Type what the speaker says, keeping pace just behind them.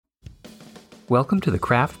Welcome to the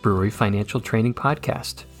Craft Brewery Financial Training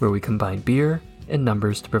Podcast, where we combine beer and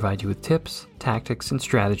numbers to provide you with tips, tactics, and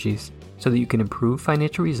strategies so that you can improve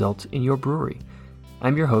financial results in your brewery.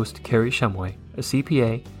 I'm your host, Kerry Shumway, a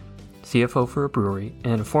CPA, CFO for a brewery,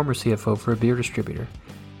 and a former CFO for a beer distributor.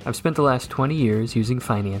 I've spent the last 20 years using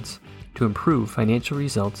finance to improve financial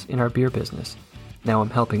results in our beer business. Now I'm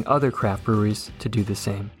helping other craft breweries to do the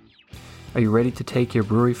same. Are you ready to take your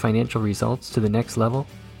brewery financial results to the next level?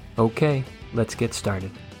 Okay, let's get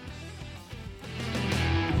started.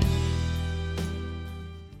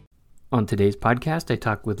 On today's podcast, I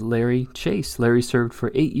talk with Larry Chase. Larry served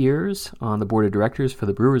for 8 years on the board of directors for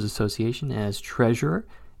the Brewers Association as treasurer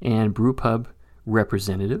and brewpub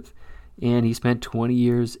representative, and he spent 20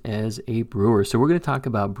 years as a brewer. So we're going to talk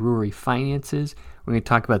about brewery finances. We're going to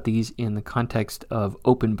talk about these in the context of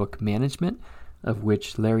open book management, of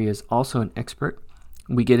which Larry is also an expert.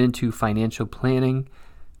 We get into financial planning,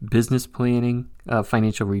 business planning,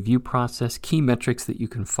 financial review process, key metrics that you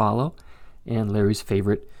can follow, and Larry's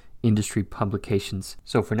favorite industry publications.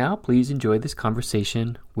 So for now, please enjoy this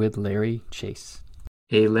conversation with Larry Chase.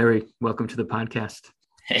 Hey, Larry, welcome to the podcast.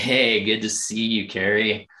 Hey, good to see you,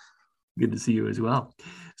 Kerry. Good to see you as well.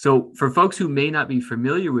 So for folks who may not be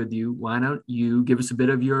familiar with you, why don't you give us a bit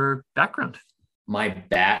of your background? My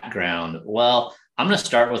background. Well, I'm going to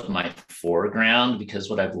start with my foreground because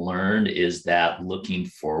what I've learned is that looking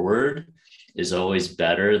forward is always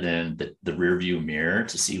better than the rear view mirror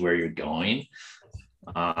to see where you're going.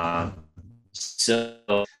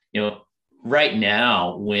 So, right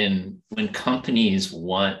now, when companies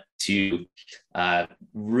want to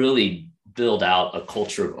really build out a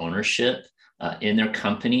culture of ownership in their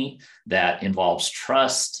company that involves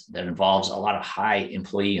trust, that involves a lot of high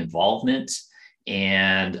employee involvement,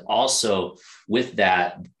 and also with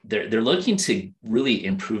that, they're looking to really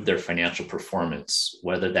improve their financial performance,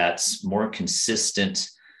 whether that's more consistent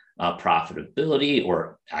profitability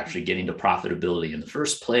or actually getting to profitability in the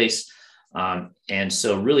first place. And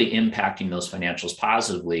so really impacting those financials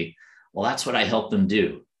positively. Well, that's what I help them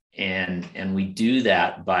do. And we do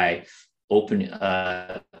that by helping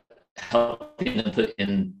them put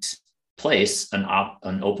in place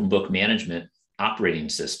an open book management operating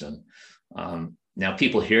system. Now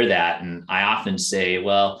people hear that, and I often say,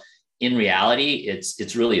 well, in reality,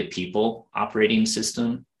 it's really a people operating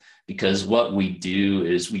system, because what we do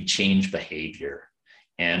is we change behavior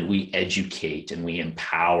and we educate and we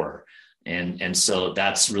empower. And so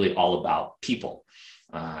that's really all about people.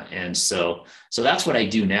 And so that's what I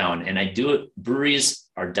do now. And I do it. Breweries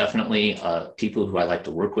are definitely people who I like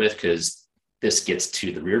to work with, because this gets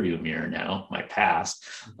to the rearview mirror now, my past.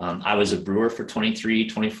 I was a brewer for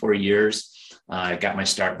 24 years. I got my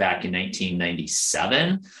start back in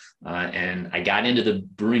 1997. And I got into the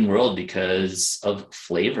brewing world because of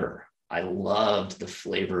flavor. I loved the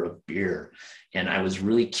flavor of beer. And I was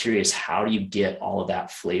really curious, how do you get all of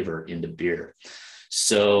that flavor into beer?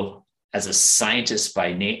 So as a scientist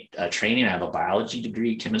by training, I have a biology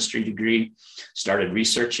degree, chemistry degree, started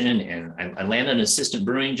researching, and I landed an assistant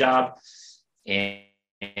brewing job. And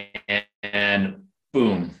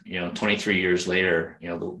boom, 23 years later,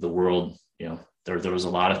 the world, there was a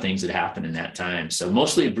lot of things that happened in that time. So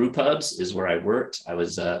mostly brew pubs is where I worked. I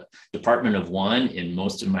was a department of one in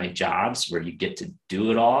most of my jobs, where you get to do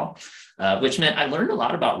it all, which meant I learned a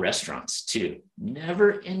lot about restaurants too.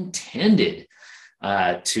 Never intended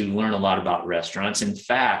to learn a lot about restaurants. In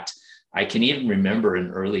fact, I can even remember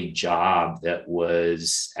an early job that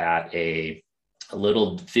was at a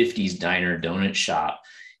little 50s diner donut shop.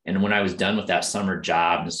 And when I was done with that summer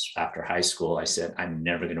job after high school, I said, I'm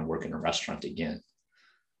never going to work in a restaurant again.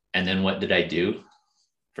 And then what did I do?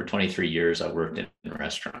 For 23 years, I worked in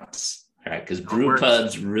restaurants, right? Because brew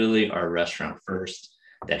pubs really are restaurant first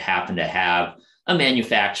that happen to have a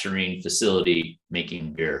manufacturing facility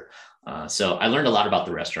making beer. So I learned a lot about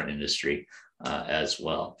the restaurant industry as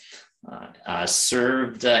well.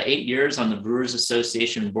 Served 8 years on the Brewers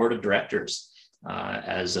Association board of directors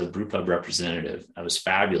as a brewpub representative. I was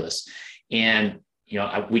fabulous. And,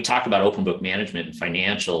 we talk about open book management and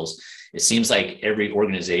financials. It seems like every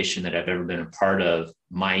organization that I've ever been a part of,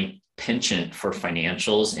 my penchant for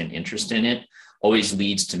financials and interest in it always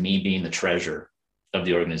leads to me being the treasurer of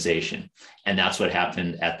the organization. And that's what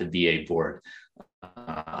happened at the BA board.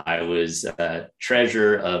 I was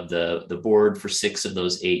treasurer of the board for 6 of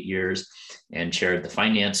those 8 years and chaired the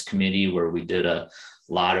finance committee, where we did a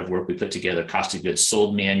lot of work. We put together a cost of goods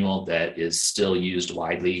sold manual that is still used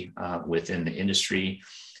widely within the industry.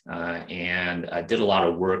 And I did a lot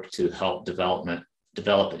of work to help develop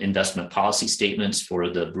investment policy statements for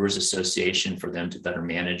the Brewers Association for them to better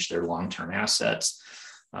manage their long-term assets.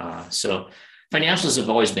 So financials have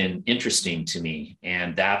always been interesting to me.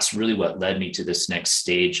 And that's really what led me to this next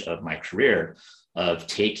stage of my career of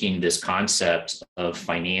taking this concept of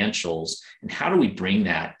financials and how do we bring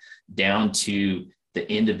that down to the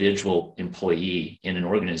individual employee in an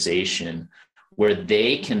organization where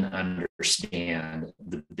they can understand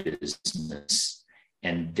the business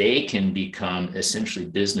and they can become essentially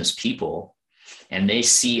business people, and they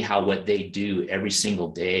see how what they do every single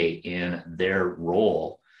day in their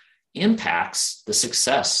role impacts the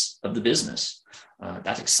success of the business.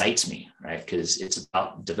 That excites me, right? Because it's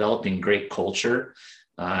about developing great culture,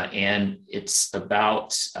 and it's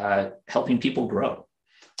about helping people grow.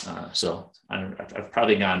 So I've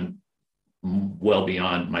probably gone well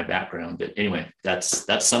beyond my background, but anyway, that's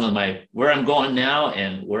some of where I'm going now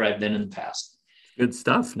and where I've been in the past. Good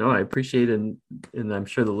stuff. No, I appreciate it. And I'm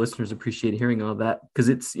sure the listeners appreciate hearing all that, because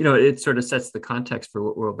it's, it sort of sets the context for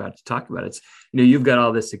what we're about to talk about. It's, you've got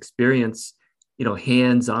all this experience,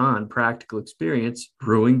 hands-on practical experience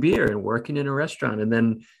brewing beer and working in a restaurant, and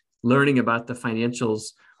then learning about the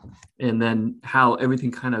financials and then how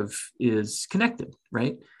everything kind of is connected,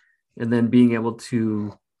 right? And then being able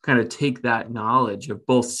to kind of take that knowledge of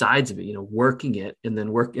both sides of it, working it and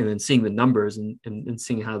then seeing the numbers and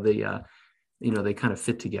seeing how they, they kind of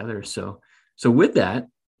fit together. So with that,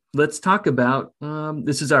 let's talk about,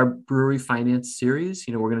 this is our brewery finance series.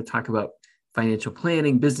 We're going to talk about financial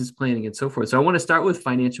planning, business planning, and so forth. So I want to start with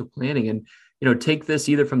financial planning and, take this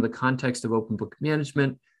either from the context of open book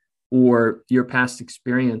management or your past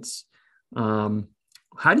experience.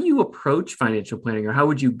 How do you approach financial planning, or how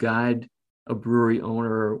would you guide a brewery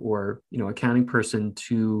owner or, accounting person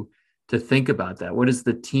to think about that? What does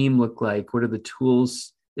the team look like? What are the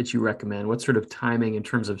tools that you recommend? What sort of timing in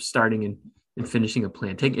terms of starting and finishing a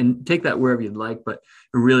plan? Take that wherever you'd like, but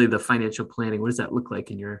really the financial planning, what does that look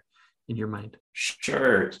like in your mind?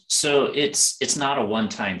 Sure. So it's not a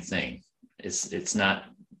one-time thing. It's not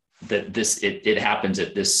that it happens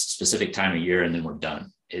at this specific time of year and then we're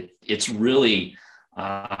done. It's really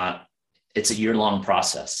it's a year-long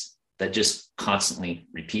process that just constantly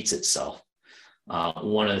repeats itself.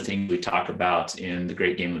 One of the things we talk about in the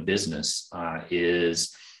Great Game of Business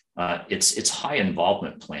is it's high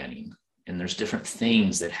involvement planning, and there's different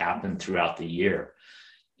things that happen throughout the year.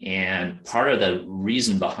 And part of the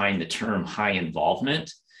reason behind the term high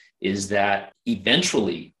involvement is that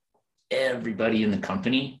eventually everybody in the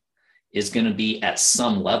company is going to be at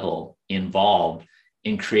some level involved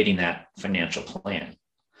in creating that financial plan.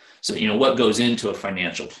 So, what goes into a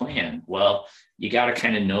financial plan? Well, you got to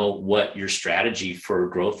kind of know what your strategy for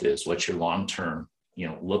growth is, what your long-term,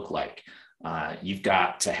 look like. You've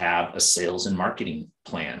got to have a sales and marketing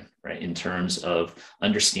plan, right? In terms of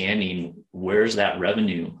understanding where's that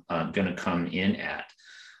revenue going to come in at.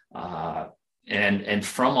 And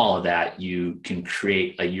from all of that, you can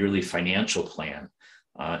create a yearly financial plan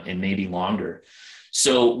and maybe longer.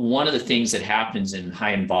 So one of the things that happens in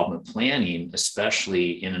high involvement planning,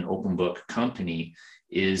 especially in an open book company,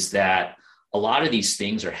 is that a lot of these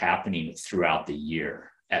things are happening throughout the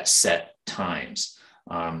year at set times.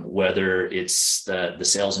 Whether it's the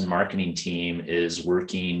sales and marketing team is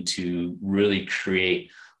working to really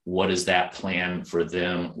create what does that plan for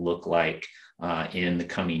them look like in the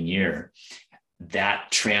coming year. That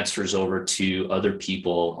transfers over to other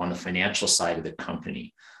people on the financial side of the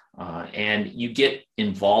company. And you get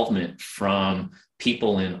involvement from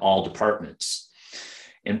people in all departments.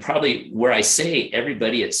 And probably where I say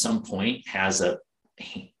everybody at some point has a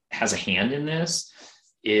hand in this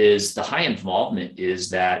is the high involvement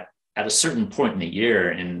is that at a certain point in the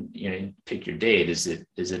year, and pick your date, is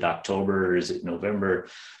it October or is it November?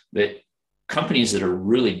 But companies that are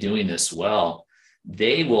really doing this well,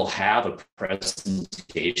 they will have a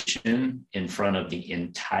presentation in front of the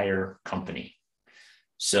entire company.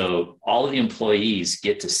 So all of the employees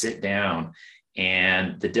get to sit down,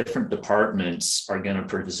 and the different departments are going to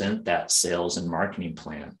present that sales and marketing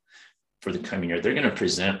plan for the coming year. They're going to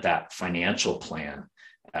present that financial plan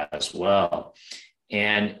as well.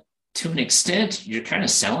 And to an extent, you're kind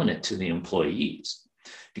of selling it to the employees,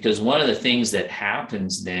 because one of the things that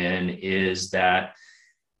happens then is that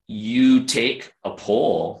you take a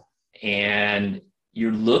poll and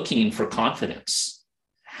you're looking for confidence.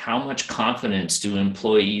 How much confidence do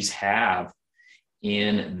employees have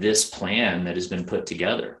in this plan that has been put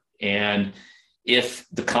together? And if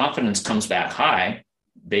the confidence comes back high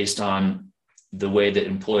based on the way that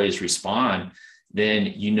employees respond,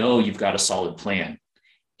 then you've got a solid plan.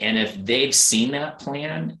 And if they've seen that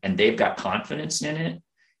plan and they've got confidence in it,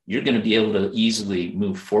 you're going to be able to easily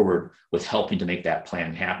move forward with helping to make that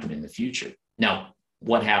plan happen in the future. Now,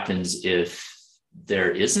 what happens if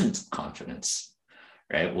there isn't confidence,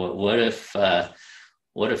 right? What if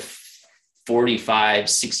 45,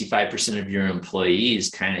 65% of your employees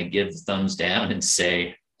kind of give thumbs down and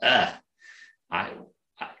say,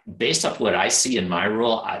 based off what I see in my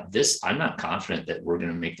role, I'm not confident that we're going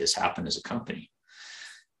to make this happen as a company.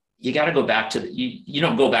 You got to go back to you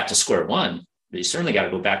don't go back to square one, but you certainly got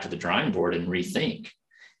to go back to the drawing board and rethink.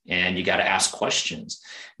 And you got to ask questions.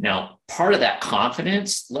 Now, part of that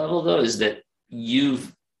confidence level, though, is that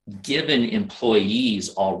you've given employees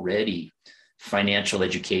already financial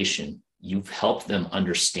education. You've helped them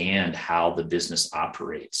understand how the business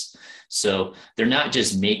operates. So they're not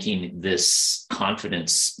just making this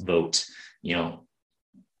confidence vote,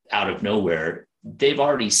 out of nowhere. They've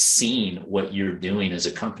already seen what you're doing as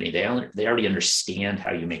a company. They already understand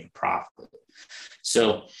how you make a profit.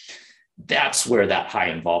 So that's where that high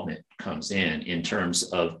involvement comes in terms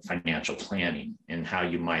of financial planning and how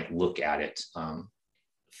you might look at it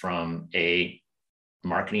from a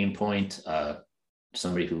marketing point,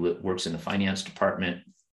 somebody who works in the finance department,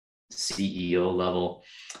 CEO level.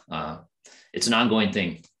 It's an ongoing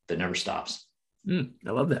thing that never stops. I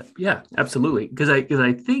love that. Yeah, absolutely. Because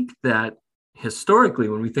I think that historically,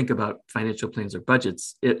 when we think about financial plans or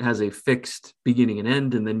budgets, it has a fixed beginning and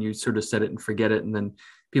end, and then you sort of set it and forget it, and then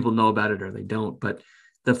people know about it or they don't. But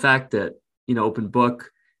the fact that, open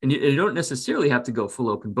book, and you don't necessarily have to go full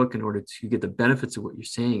open book in order to get the benefits of what you're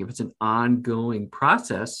saying. If it's an ongoing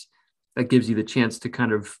process, that gives you the chance to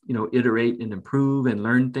kind of, iterate and improve and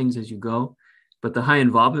learn things as you go. But the high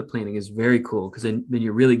involvement planning is very cool, because then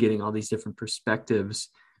you're really getting all these different perspectives,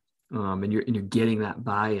 and you're getting that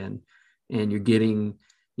buy-in, and you're getting,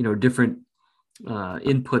 different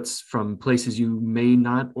inputs from places you may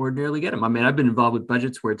not ordinarily get them. I mean, I've been involved with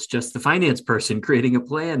budgets where it's just the finance person creating a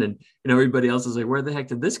plan, and everybody else is like, where the heck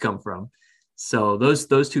did this come from? So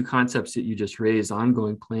those two concepts that you just raised,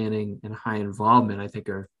 ongoing planning and high involvement, I think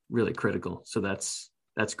are really critical. So that's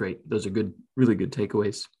great. Those are really good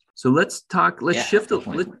takeaways. So let's shift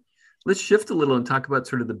a little and talk about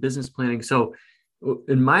sort of the business planning. So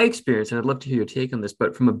in my experience, and I'd love to hear your take on this,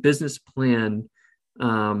 but from a business plan,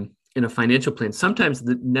 in a financial plan, sometimes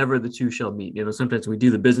never the two shall meet. Sometimes we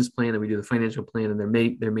do the business plan and we do the financial plan, and there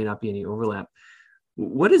may not be any overlap.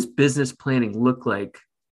 What does business planning look like,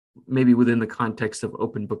 maybe within the context of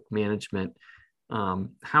open book management?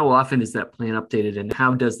 How often is that plan updated, and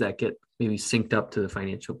how does that get maybe synced up to the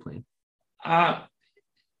financial plan?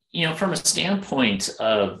 From a standpoint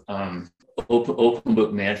of open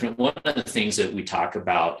book management, one of the things that we talk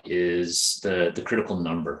about is the critical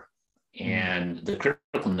number. And the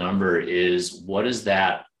critical number is what is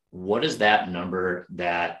that number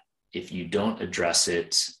that if you don't address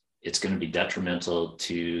it, it's going to be detrimental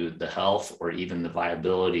to the health or even the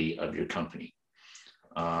viability of your company.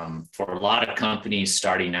 For a lot of companies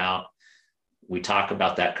starting out, we talk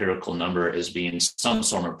about that critical number as being some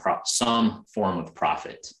form of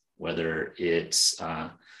profit, whether it's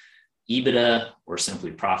EBITDA or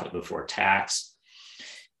simply profit before tax.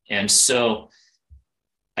 And so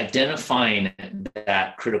identifying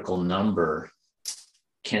that critical number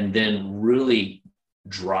can then really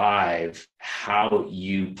drive how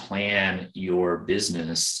you plan your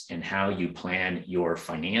business and how you plan your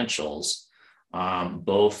financials,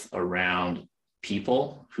 both around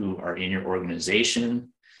people who are in your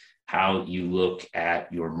organization, how you look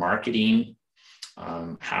at your marketing,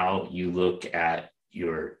 how you look at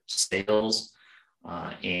your sales.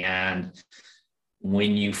 And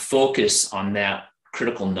when you focus on that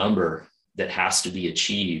critical number that has to be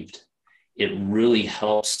achieved, it really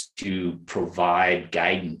helps to provide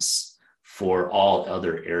guidance for all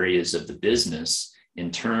other areas of the business in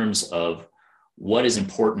terms of what is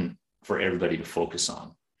important for everybody to focus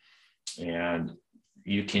on. And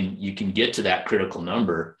you can get to that critical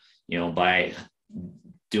number, by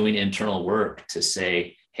doing internal work to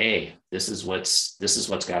say, hey, this is what's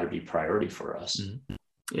got to be priority for us. Mm-hmm.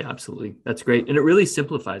 Yeah, absolutely. That's great. And it really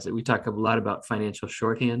simplifies it. We talk a lot about financial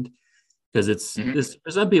shorthand, because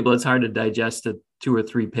for some people, it's hard to digest a 2 or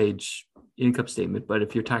 3 page income statement. But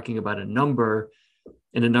if you're talking about a number,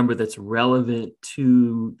 and a number that's relevant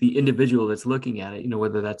to the individual that's looking at it,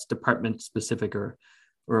 whether that's department specific or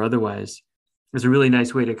otherwise, it's a really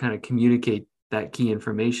nice way to kind of communicate that key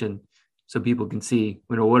information so people can see,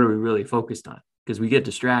 what are we really focused on? Because we get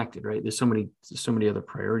distracted, right? There's so many other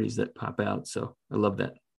priorities that pop out. So I love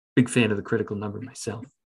that. Big fan of the critical number myself.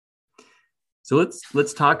 So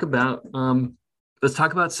let's talk about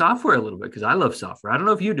software a little bit, because I love software. I don't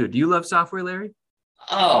know if you do. Do you love software, Larry?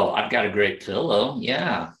 Oh, I've got a great pillow.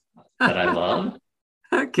 Yeah, that I love.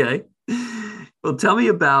 Okay. Well, tell me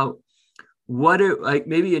about what are, like,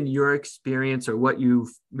 maybe in your experience or what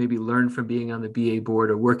you've maybe learned from being on the BA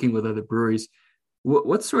board or working with other breweries,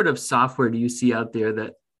 what sort of software do you see out there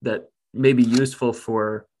that may be useful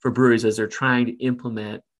for breweries as they're trying to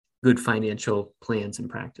implement good financial plans and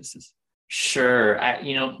practices? Sure.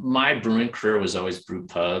 My brewing career was always brew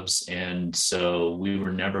pubs. And so we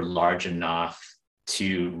were never large enough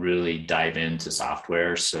to really dive into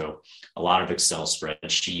software. So a lot of Excel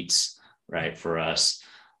spreadsheets, right, for us.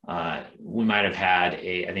 We might have had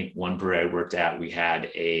I think one brewery I worked at, we had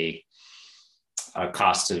a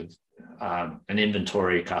cost of an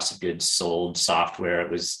inventory cost of goods sold software. It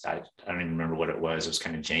was, I don't even remember what it was. It was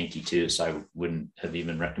kind of janky too. So I wouldn't have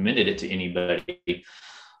even recommended it to anybody.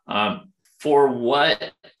 For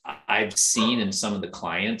what I've seen in some of the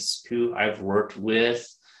clients who I've worked with,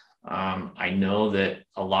 I know that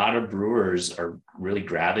a lot of brewers are really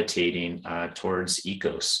gravitating towards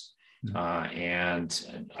Ecos.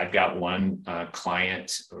 And I've got one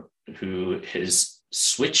client who is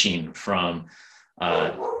switching from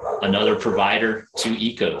another provider to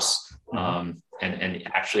Ecos. And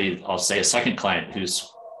actually, I'll say a second client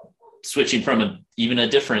who's switching from even a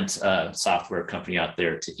different software company out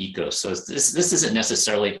there to Ecos. So this isn't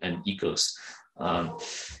necessarily an Ecos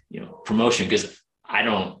promotion, because I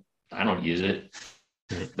don't use it,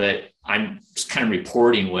 but I'm just kind of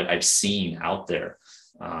reporting what I've seen out there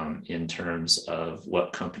in terms of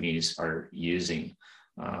what companies are using.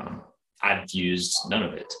 I've used none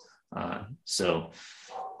of it. So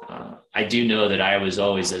I do know that I was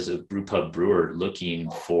always, as a brewpub brewer, looking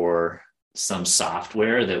for some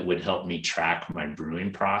software that would help me track my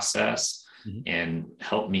brewing process and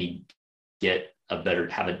help me have a better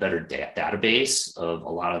database of a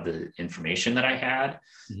lot of the information that I had.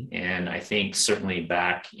 And I think certainly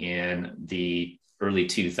back in the early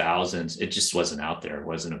 2000s, it just wasn't out there, it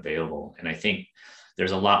wasn't available. And I think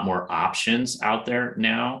there's a lot more options out there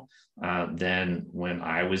now than when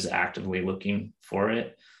I was actively looking for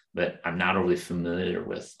it, but I'm not overly familiar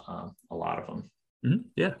with a lot of them.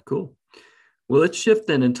 Yeah, cool. Well, let's shift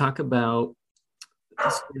then and talk about,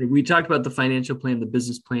 we talked about the financial plan, the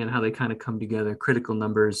business plan, how they kind of come together, critical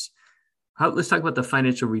numbers. Let's talk about the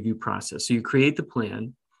financial review process. So you create the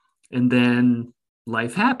plan, and then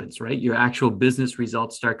life happens, right? Your actual business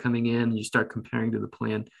results start coming in, and you start comparing to the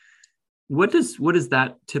plan. What does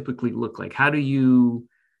that typically look like? How do you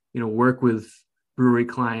work with brewery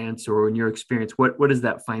clients, or in your experience, what does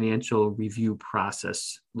that financial review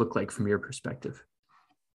process look like from your perspective?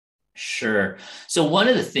 Sure. So one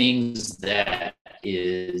of the things that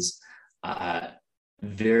is I'll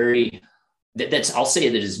say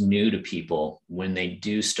that is new to people when they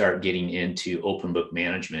do start getting into open book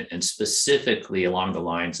management, and specifically along the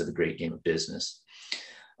lines of the great game of business.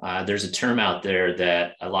 There's a term out there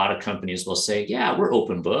that a lot of companies will say, yeah, we're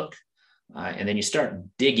open book. And then you start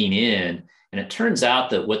digging in, and it turns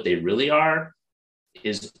out that what they really are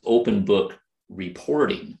is open book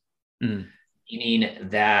reporting. Meaning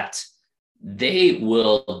that they have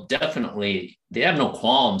no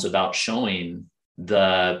qualms about showing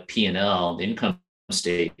the P&L, the income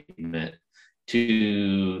statement,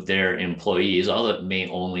 to their employees, although it may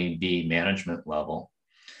only be management level.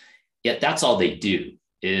 Yet that's all they do,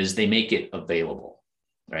 is they make it available,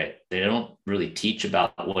 right? They don't really teach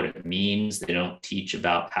about what it means. They don't teach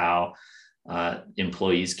about how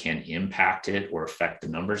employees can impact it or affect the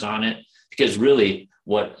numbers on it. Because really,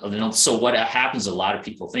 what happens, a lot of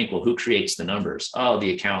people think, well, who creates the numbers? Oh,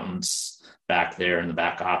 the accountants back there in the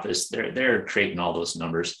back office, they're creating all those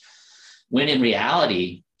numbers. When in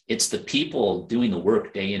reality, it's the people doing the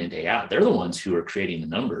work day in and day out. They're the ones who are creating the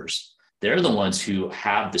numbers. They're the ones who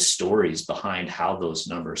have the stories behind how those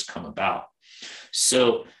numbers come about.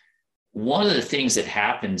 So one of the things that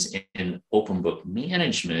happens in open book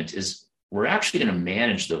management is we're actually going to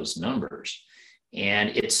manage those numbers. And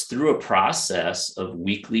it's through a process of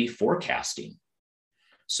weekly forecasting.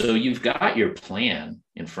 So you've got your plan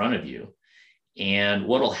in front of you. And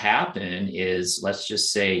what will happen is, let's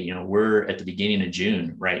just say, we're at the beginning of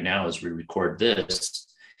June right now as we record this,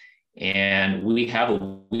 and we have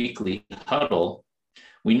a weekly huddle.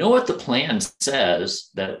 We know what the plan says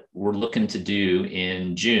that we're looking to do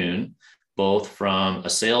in June, both from a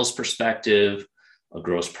sales perspective, a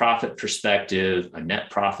gross profit perspective, a net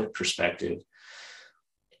profit perspective.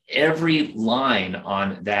 Every line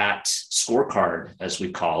on that scorecard, as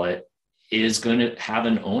we call it, is going to have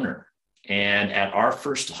an owner. And at our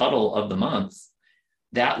first huddle of the month,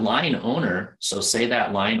 that line owner, so say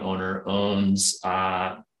that line owner owns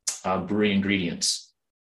brewery ingredients,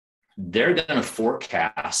 they're going to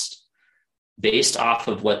forecast based off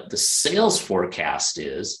of what the sales forecast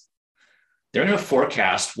is. They're going to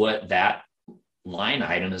forecast what that line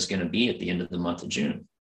item is going to be at the end of the month of June.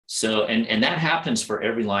 So, and that happens for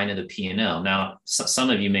every line of the P&L. Now, some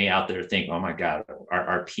of you may out there think, oh my God,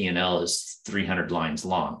 our P&L is 300 lines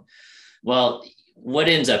long. Well, what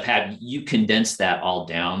ends up happening, you condense that all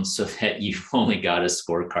down so that you've only got a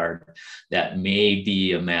scorecard that may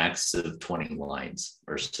be a max of 20 lines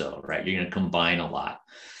or so, right? You're going to combine a lot.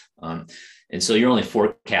 And so you're only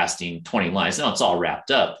forecasting 20 lines. Now it's all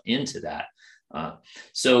wrapped up into that.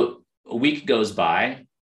 So a week goes by,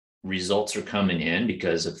 results are coming in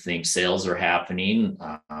because of things, sales are happening,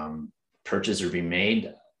 purchases are being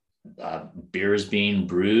made, beer is being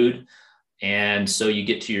brewed. And so you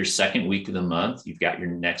get to your second week of the month, you've got your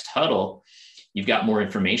next huddle, you've got more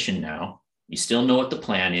information now. You still know what the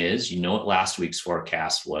plan is. You know what last week's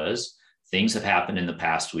forecast was. Things have happened in the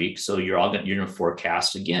past week. So you're going to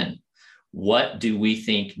forecast again. What do we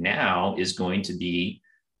think now is going to be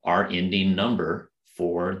our ending number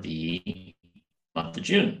for the month of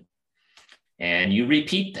June? And you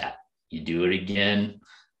repeat that. You do it again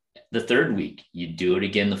the third week. You do it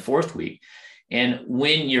again the fourth week. And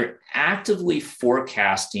when you're actively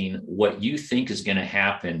forecasting what you think is going to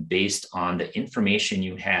happen based on the information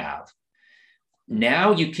you have,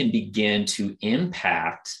 now you can begin to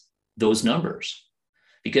impact those numbers.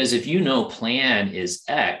 Because if you know plan is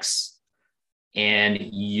X and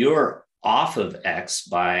you're off of X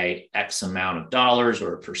by X amount of dollars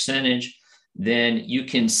or a percentage, then you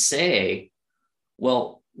can say,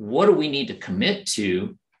 well, what do we need to commit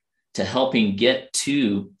to helping get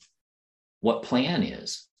to what plan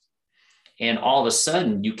is? And all of a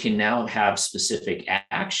sudden, you can now have specific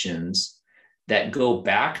actions that go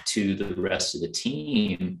back to the rest of the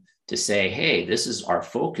team to say, hey, this is our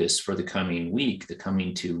focus for the coming week, the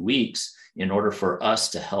coming 2 weeks, in order for us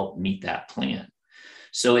to help meet that plan.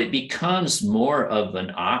 So it becomes more of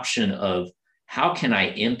an option of how can I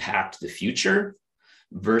impact the future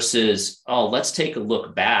versus, oh, let's take a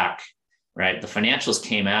look back, right? The financials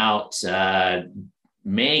came out,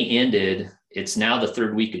 May ended. It's now the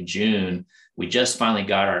third week of June. We just finally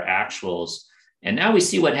got our actuals. And now we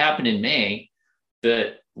see what happened in May,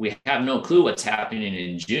 but we have no clue what's happening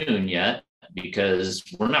in June yet because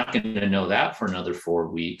we're not going to know that for another 4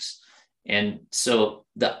 weeks. And so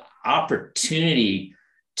the opportunity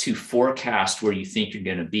to forecast where you think you're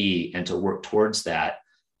going to be and to work towards that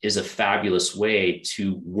is a fabulous way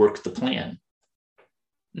to work the plan.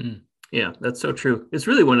 Yeah, that's so true. It's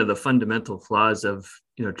really one of the fundamental flaws of,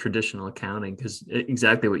 traditional accounting, because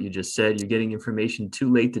exactly what you just said, you're getting information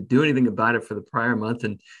too late to do anything about it for the prior month,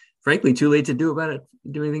 and frankly, too late to do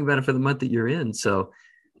anything about it for the month that you're in. So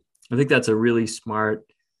I think that's a really smart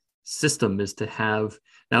system, is to have,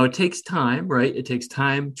 now it takes time, right? It takes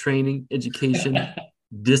time, training, education,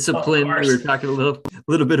 discipline. We were talking a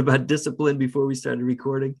little bit about discipline before we started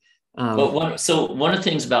recording. But one of the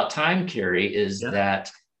things about time, Carey, is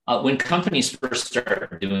that when companies first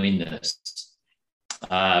start doing this,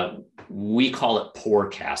 we call it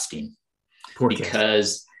forecasting,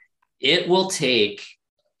 because it will take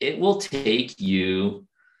you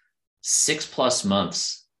 6+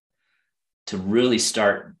 months to really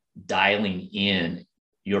start dialing in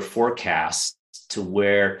your forecasts to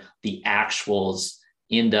where the actuals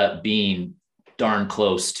end up being darn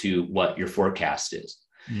close to what your forecast is.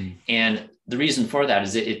 And the reason for that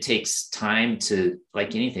is it takes time to,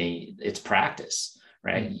 like anything, it's practice,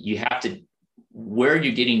 right? You have to, where are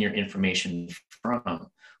you getting your information from?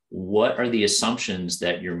 What are the assumptions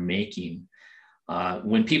that you're making?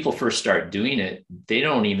 When people first start doing it, they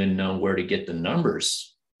don't even know where to get the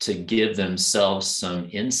numbers to give themselves some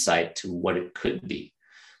insight to what it could be.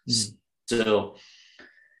 So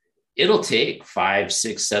it'll take 5,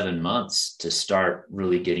 6, 7 months to start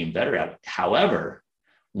really getting better at it. However,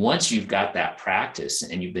 once you've got that practice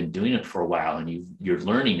and you've been doing it for a while and you're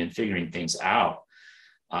learning and figuring things out,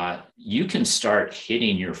 you can start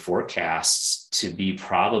hitting your forecasts to be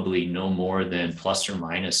probably no more than plus or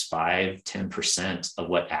minus 5, 10% of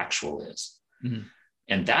what actual is.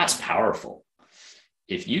 And that's powerful.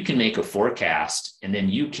 If you can make a forecast and then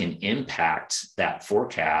you can impact that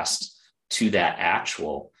forecast to that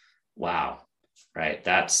actual, wow, right?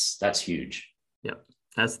 That's huge. Yeah,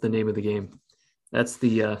 that's the name of the game. That's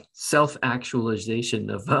the self-actualization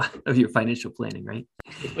of your financial planning, right?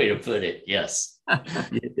 Good way to put it. Yes.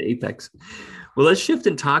 The apex. Well, let's shift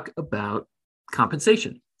and talk about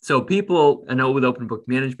compensation. So people, I know with open book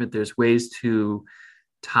management, there's ways to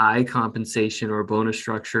tie compensation or bonus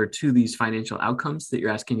structure to these financial outcomes that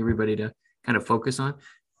you're asking everybody to kind of focus on.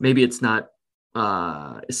 Maybe it's not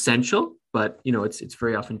essential, but it's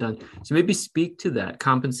very often done. So maybe speak to that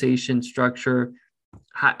compensation structure.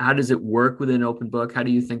 How does it work within Open Book? How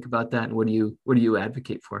do you think about that? And what do you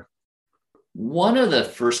advocate for? One of the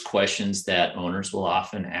first questions that owners will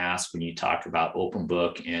often ask when you talk about Open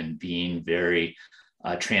Book and being very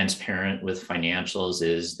transparent with financials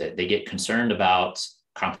is that they get concerned about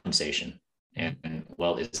compensation. And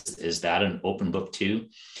well, is that an open book too?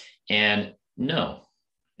 And no,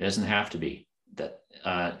 it doesn't have to be. That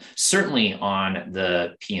certainly on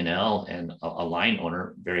the P&L, and a line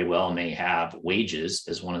owner very well may have wages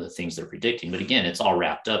as one of the things they're predicting. But again, it's all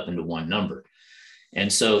wrapped up into one number.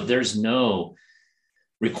 And so there's no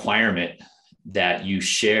requirement that you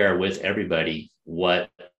share with everybody what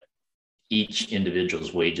each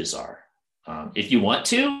individual's wages are. If you want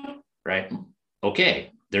to, right?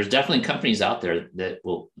 Okay, there's definitely companies out there that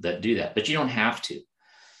do that, but you don't have to.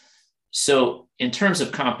 So in terms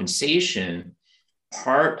of compensation,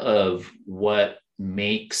 part of what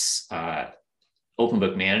makes open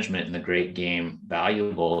book management and the great game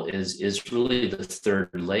valuable is really the third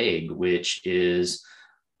leg, which is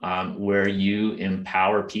where you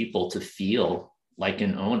empower people to feel like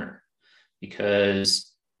an owner,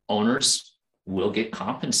 because owners will get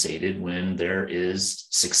compensated when there is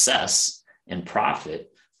success and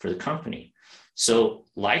profit for the company. So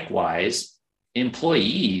likewise,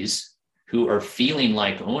 employees who are feeling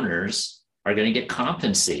like owners are going to get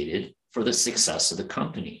compensated for the success of the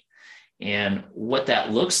company. And what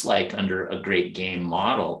that looks like under a great game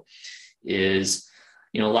model is,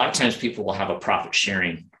 a lot of times people will have a profit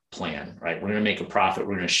sharing plan, right? We're going to make a profit.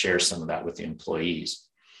 We're going to share some of that with the employees.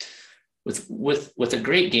 With a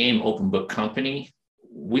great game open book company,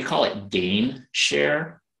 we call it gain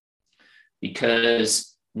share,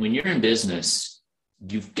 because when you're in business,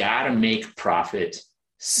 you've got to make profit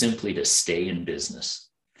simply to stay in business.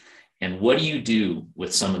 And what do you do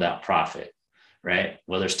with some of that profit, right?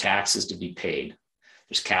 Well, there's taxes to be paid.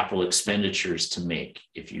 There's capital expenditures to make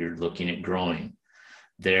if you're looking at growing.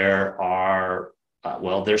 There are,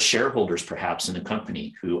 there's shareholders perhaps in a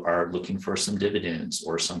company who are looking for some dividends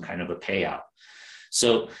or some kind of a payout.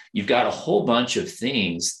 So you've got a whole bunch of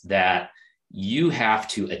things that you have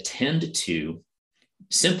to attend to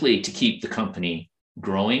simply to keep the company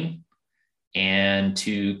growing and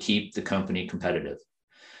to keep the company competitive.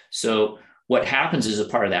 So what happens as a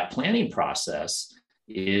part of that planning process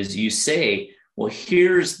is you say, well,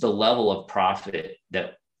 here's the level of profit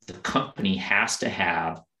that the company has to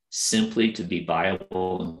have simply to be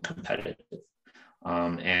viable and competitive.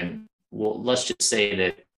 And let's just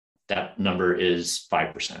say that number is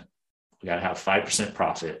 5%. We got to have 5%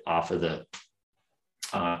 profit off of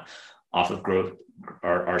growth,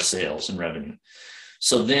 our sales and revenue.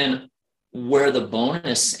 So then where the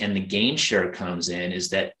bonus and the gain share comes in is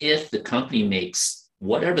that if the company makes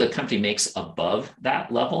whatever the company makes above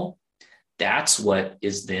that level, that's what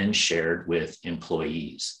is then shared with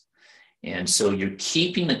employees. And so you're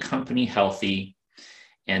keeping the company healthy.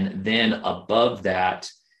 And then above that,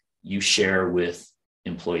 you share with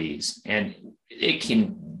employees. And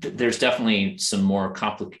there's definitely some more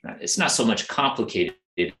complicated, it's not so much complicated,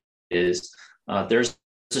 there's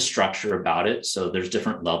a structure about it. So there's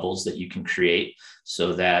different levels that you can create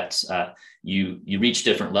so that you reach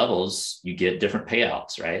different levels, you get different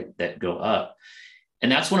payouts, right, that go up.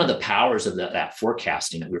 And that's one of the powers of that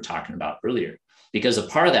forecasting that we were talking about earlier. Because a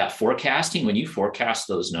part of that forecasting, when you forecast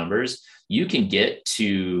those numbers, you can get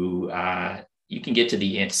to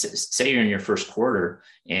the end. Say you're in your first quarter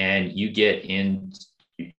and you're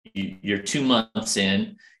 2 months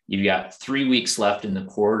in, you've got 3 weeks left in the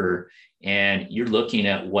quarter, and you're looking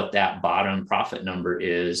at what that bottom profit number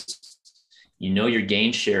is. Your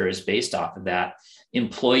gain share is based off of that.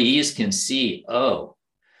 Employees can see, oh,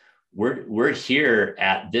 we're here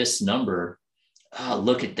at this number. Oh,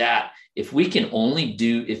 look at that. If we can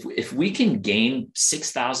if we can gain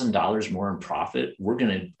 $6,000 more in profit, we're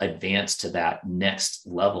going to advance to that next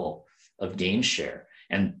level of gain share.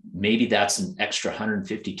 And maybe that's an extra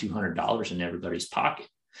 $150, $200 in everybody's pocket.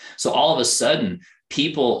 So all of a sudden,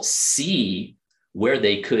 people see where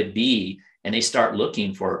they could be and they start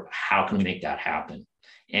looking for how can we make that happen?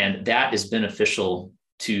 And that is beneficial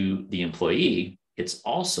to the employee. It's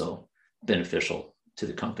also beneficial to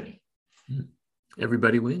the company.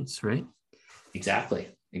 Everybody wins, right? Exactly.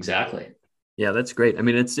 Yeah, that's great. I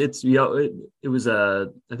mean, it was I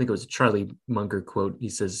think it was a Charlie Munger quote. He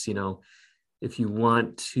says, if you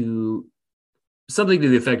want to, something to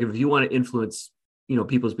the effect of, if you want to influence,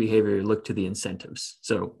 people's behavior, look to the incentives.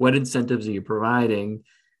 So what incentives are you providing?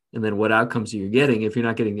 And then what outcomes are you getting? If you're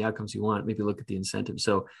not getting the outcomes you want, maybe look at the incentives.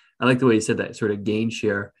 So I like the way you said that, sort of gain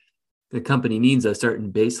share. The company needs a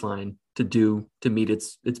certain baseline to meet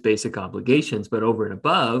its basic obligations, but over and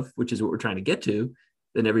above, which is what we're trying to get to,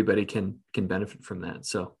 then everybody can benefit from that.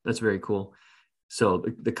 So that's very cool. So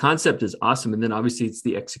the concept is awesome. And then obviously it's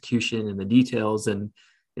the execution and the details and,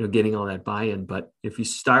 getting all that buy-in. But if you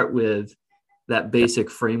start with that basic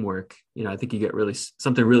framework, I think you get really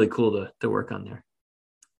something really cool to work on there.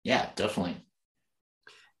 Yeah, definitely.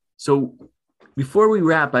 So before we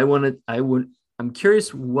wrap, I'm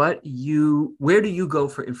curious where do you go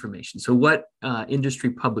for information? So what industry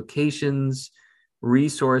publications,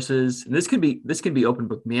 resources, and this can be open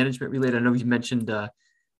book management related. I know you mentioned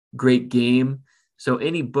Great Game. So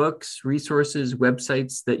any books, resources,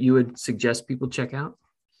 websites that you would suggest people check out?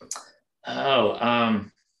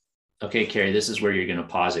 Okay, Carrie, this is where you're going to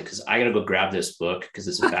pause it because I got to go grab this book because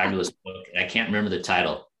it's a fabulous book. And I can't remember the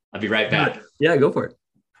title. I'll be right back. Yeah, go for it.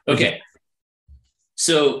 Okay.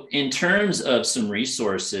 So in terms of some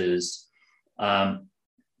resources,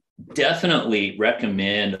 definitely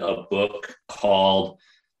recommend a book called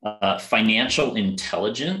Financial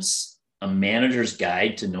Intelligence, A Manager's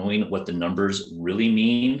Guide to Knowing What the Numbers Really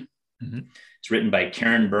Mean. Mm-hmm. It's written by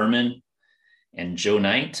Karen Berman and Joe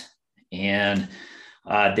Knight. And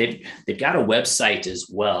they've got a website as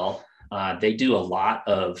well. They do a lot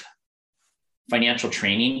of financial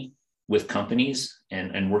training with companies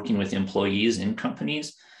and working with employees in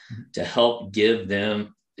companies to help give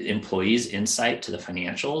them employees insight to the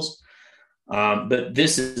financials. But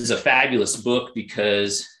this is a fabulous book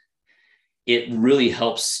because it really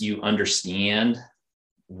helps you understand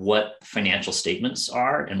what financial statements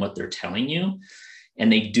are and what they're telling you. And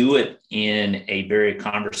they do it in a very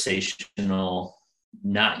conversational,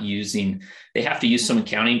 they have to use some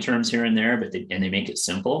accounting terms here and there, but they make it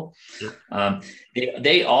simple. Yeah.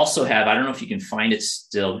 They also have, I don't know if you can find it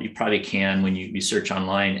still, you probably can when you search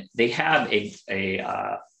online. They have a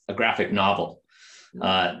graphic novel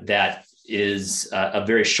that is a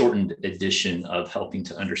very shortened edition of helping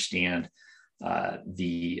to understand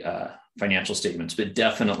the financial statements, but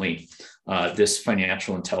definitely this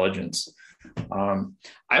financial intelligence.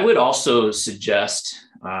 I would also suggest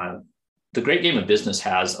the Great Game of Business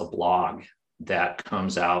has a blog that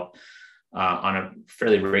comes out on a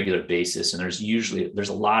fairly regular basis. And there's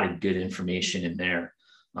a lot of good information in there,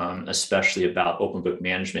 especially about open book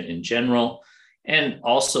management in general, and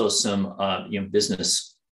also some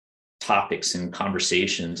business topics and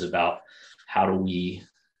conversations about how do we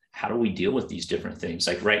deal with these different things.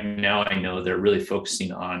 Like right now, I know they're really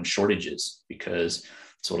focusing on shortages because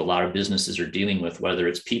it's what a lot of businesses are dealing with, whether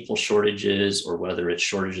it's people shortages or whether it's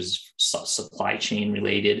shortages supply chain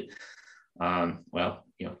related.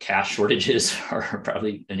 Cash shortages are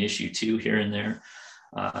probably an issue too here and there.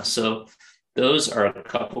 So those are a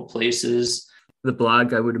couple places. The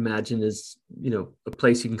blog, I would imagine, is a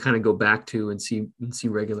place you can kind of go back to and see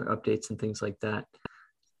regular updates and things like that.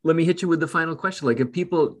 Let me hit you with the final question. Like if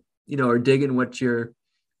people are digging what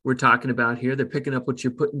we're talking about here, they're picking up what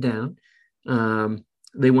you're putting down.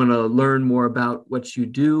 They want to learn more about what you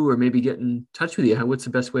do or maybe get in touch with you. What's the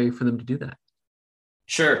best way for them to do that?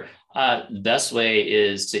 Sure. The best way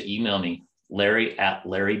is to email me,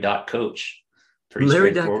 Larry@Larry.coach. Pretty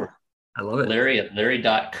straightforward. I love it.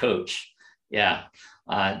 Larry@Larry.coach. Yeah.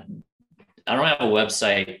 I don't have a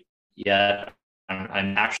website yet.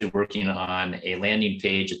 I'm actually working on a landing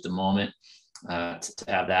page at the moment to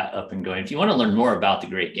have that up and going. If you want to learn more about the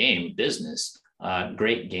Great Game business,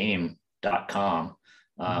 greatgame.com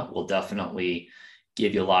will definitely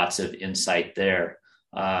give you lots of insight there.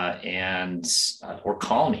 Or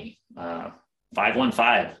call me,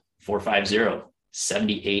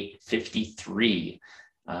 515-450-7853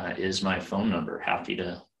 is my phone number. Happy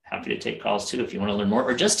to take calls too if you want to learn more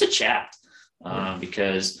or just to chat.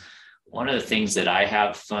 Because one of the things that I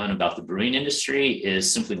have fun about the brewing industry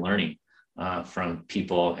is simply learning from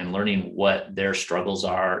people and learning what their struggles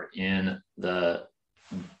are in the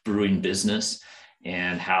brewing business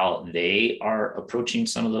and how they are approaching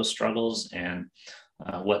some of those struggles and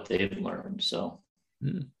what they've learned. So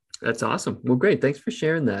that's awesome. Well, great. Thanks for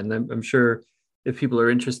sharing that. And I'm sure if people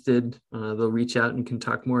are interested, they'll reach out and can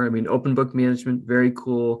talk more. I mean, open book management, very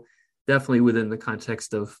cool. Definitely within the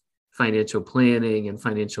context of financial planning and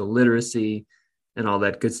financial literacy and all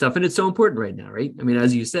that good stuff. And it's so important right now, right? I mean,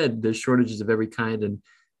 as you said, there's shortages of every kind and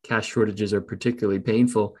cash shortages are particularly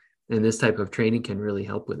painful. And this type of training can really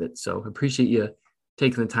help with it. So I appreciate you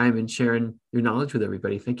taking the time and sharing your knowledge with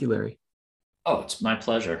everybody. Thank you, Larry. Oh, it's my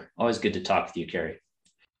pleasure. Always good to talk with you, Carrie.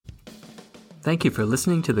 Thank you for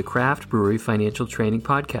listening to the Craft Brewery Financial Training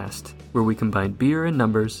Podcast, where we combine beer and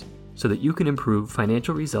numbers so that you can improve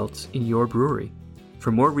financial results in your brewery.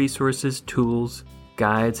 For more resources, tools,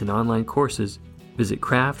 guides, and online courses, visit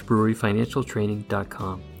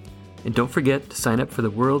craftbreweryfinancialtraining.com. And don't forget to sign up for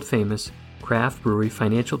the world-famous Craft Brewery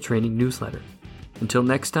Financial Training newsletter. Until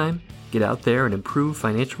next time, get out there and improve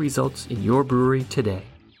financial results in your brewery today.